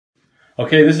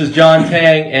Okay, this is John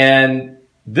Teng, and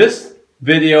this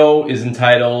video is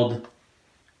entitled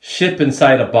Ship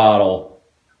Inside a Bottle.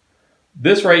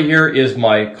 This right here is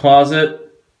my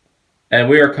closet, and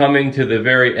we are coming to the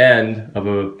very end of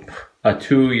a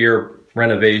 2-year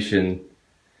renovation.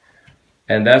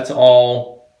 And that's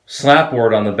all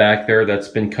slapboard on the back there that's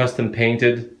been custom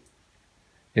painted,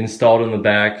 installed in the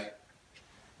back.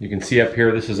 You can see up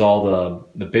here, this is all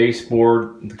the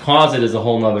baseboard. The closet is a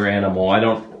whole nother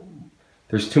animal.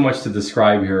 There's too much to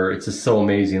describe here. It's just so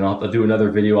amazing. I'll have to do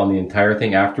another video on the entire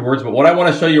thing afterwards. But what I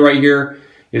want to show you right here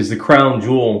is the crown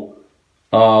jewel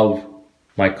of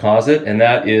my closet, and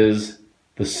that is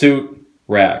the suit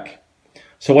rack.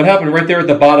 So what happened right there at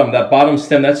the bottom, that bottom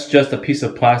stem, that's just a piece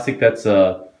of plastic that's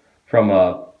from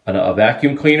a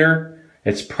vacuum cleaner.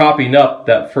 It's propping up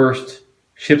that first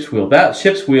ship's wheel. That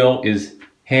ship's wheel is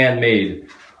handmade.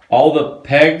 All the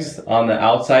pegs on the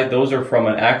outside, those are from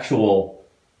an actual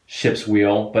ship's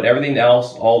wheel, but everything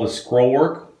else, all the scroll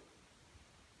work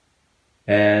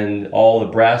and all the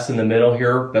brass in the middle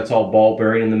here, that's all ball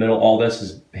bearing in the middle. All this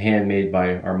is handmade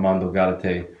by Armando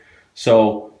Garate.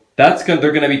 So they're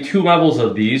going to be 2 levels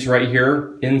of these right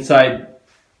here. Inside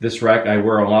this rack, I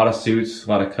wear a lot of suits, a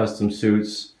lot of custom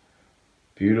suits.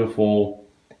 Beautiful.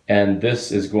 And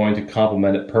this is going to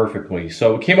complement it perfectly.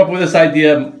 So we came up with this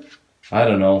idea, I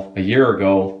don't know, a year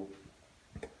ago,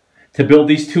 to build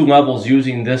these 2 levels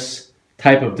using this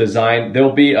type of design.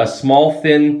 There'll be a small,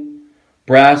 thin,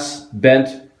 brass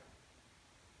bent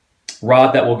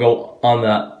rod that will go on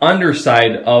the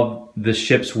underside of the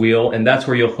ship's wheel, and that's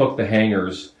where you'll hook the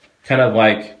hangers. Kind of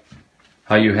like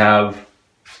how you have,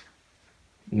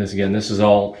 and this again, this is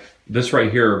all, this right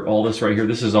here, all this right here,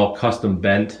 this is all custom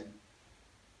bent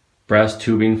brass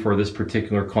tubing for this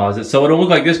particular closet. So it'll look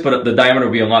like this, but the diameter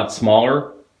will be a lot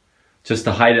smaller, just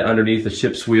to hide it underneath the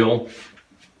ship's wheel.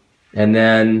 And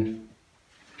then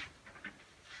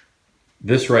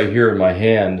this right here in my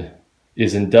hand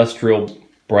is industrial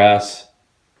brass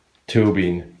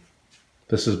tubing.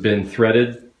 This has been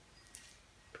threaded,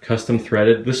 custom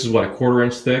threaded. This is what, a 1/4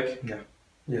 inch thick? Yeah.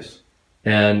 Yes.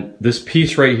 And this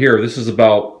piece right here, this is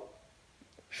about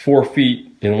 4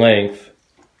 feet in length.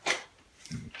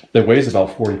 It weighs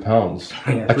about 40 pounds.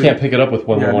 Yeah, I can't pick it up with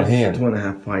one hand.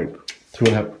 2.5 pipe.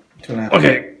 2.5. 2.5.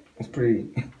 Okay. It's pretty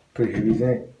heavy, isn't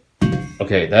it?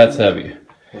 Okay, that's heavy.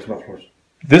 What's my floor?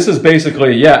 This is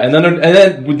basically, yeah, and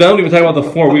then we don't even talk about the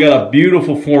floor. We got a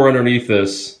beautiful floor underneath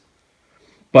this.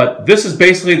 But this is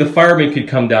basically, the firemen could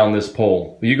come down this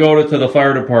pole. You go to the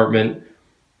fire department,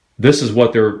 this is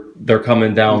what they're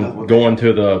coming down, going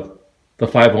to the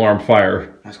 5-alarm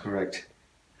fire. That's correct.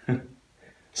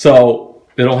 So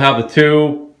it'll have the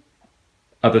 2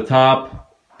 at the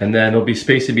top, and then there'll be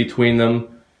space in between them.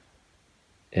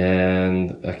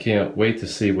 And I can't wait to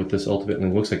see what this ultimately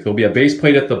looks like. There'll be a base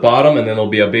plate at the bottom, and then there'll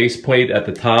be a base plate at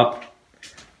the top.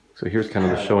 So here's kind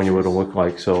of showing you what it'll look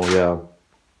like. So yeah.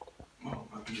 Oh,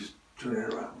 I can just turn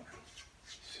it around.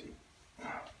 See.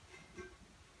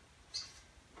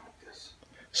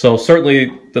 So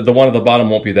certainly the one at the bottom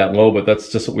won't be that low, but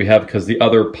that's just what we have because the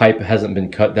other pipe hasn't been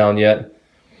cut down yet.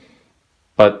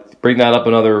 But bring that up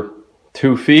another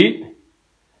 2 feet.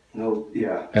 No,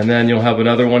 yeah. And then you'll have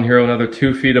another one here, another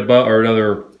 2 feet above, or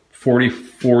another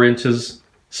 44 inches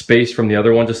space from the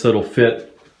other one, just so it'll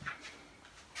fit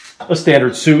a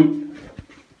standard suit.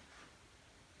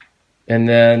 And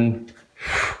then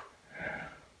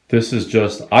this is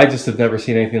just, I just have never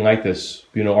seen anything like this.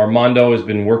 You know, Armando has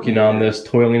been working on this,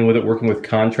 toiling with it, working with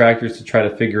contractors to try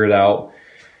to figure it out.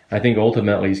 I think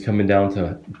ultimately he's coming down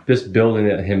to just building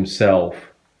it himself.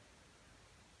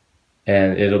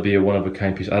 And it'll be a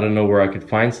one-of-a-kind piece. I don't know where I could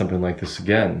find something like this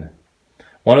again.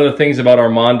 One of the things about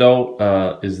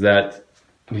Armando is that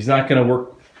he's not going to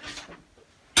work.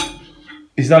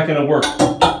 He's not going to work.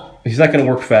 He's not going to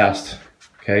work fast.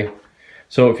 Okay.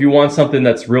 So if you want something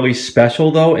that's really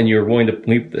special though, and you're willing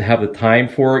to have the time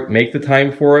for it, make the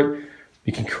time for it,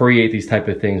 you can create these type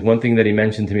of things. One thing that he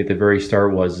mentioned to me at the very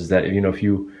start is that, you know, if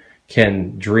you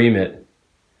can dream it.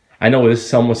 I know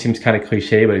this almost seems kind of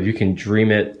cliche, but if you can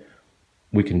dream it,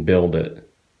 we can build it.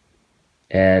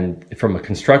 And from a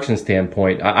construction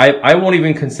standpoint, I won't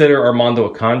even consider Armando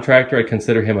a contractor. I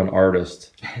consider him an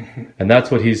artist. And that's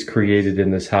what he's created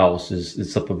in this house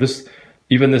is something. This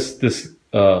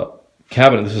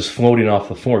cabinet, this is floating off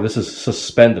the floor. This is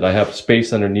suspended. I have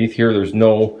space underneath here. There's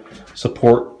no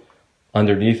support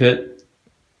underneath it.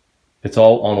 It's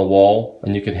all on the wall,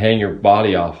 and you can hang your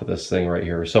body off of this thing right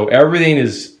here. So everything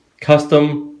is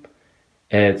custom,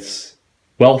 and it's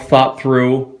well thought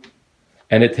through,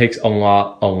 and it takes a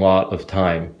lot of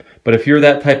time. But if you're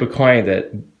that type of client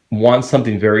that wants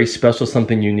something very special,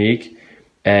 something unique,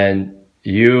 and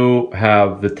you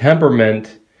have the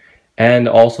temperament and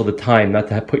also the time not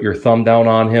to put your thumb down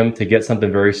on him to get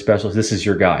something very special. This is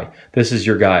your guy. This is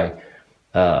your guy.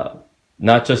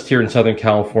 Not just here in Southern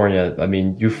California. I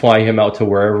mean, you fly him out to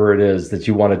wherever it is that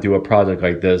you want to do a project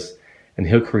like this, and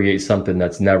he'll create something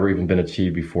that's never even been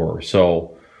achieved before.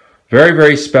 So very,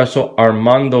 very special.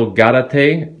 Armando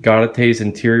Garate, Garate's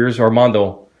Interiors.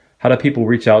 Armando, how do people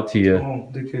reach out to you? Oh,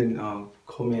 they can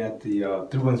call me at the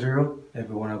 310 if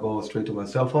you want to go straight to my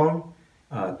cell phone,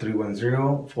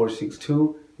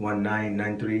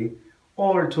 310-462-1993,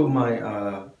 or to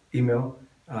my email,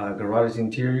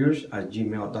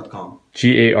 garageinteriors@gmail.com.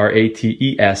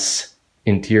 GARATES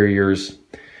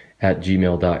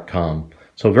interiors@gmail.com.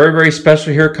 So very, very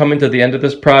special here, coming to the end of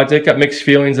this project. Got mixed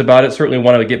feelings about it. Certainly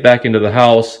wanted to get back into the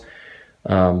house.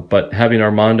 But having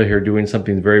Armando here doing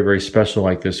something very, very special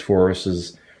like this for us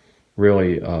is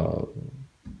really a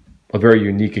very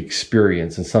unique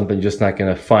experience, and something you're just not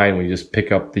going to find when you just pick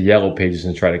up the yellow pages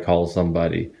and try to call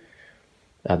somebody.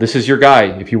 This is your guy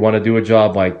if you want to do a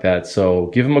job like that. So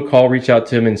give him a call, reach out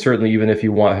to him, and certainly even if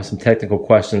you want to have some technical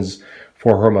questions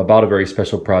for him about a very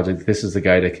special project, this is the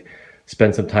guy to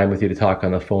spend some time with you to talk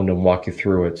on the phone and walk you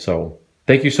through it. So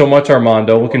thank you so much,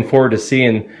 Armando. Looking forward to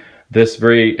seeing this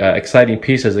very exciting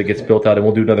piece as it gets built out, and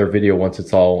we'll do another video once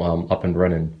it's all up and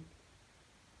running.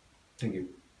 Thank you.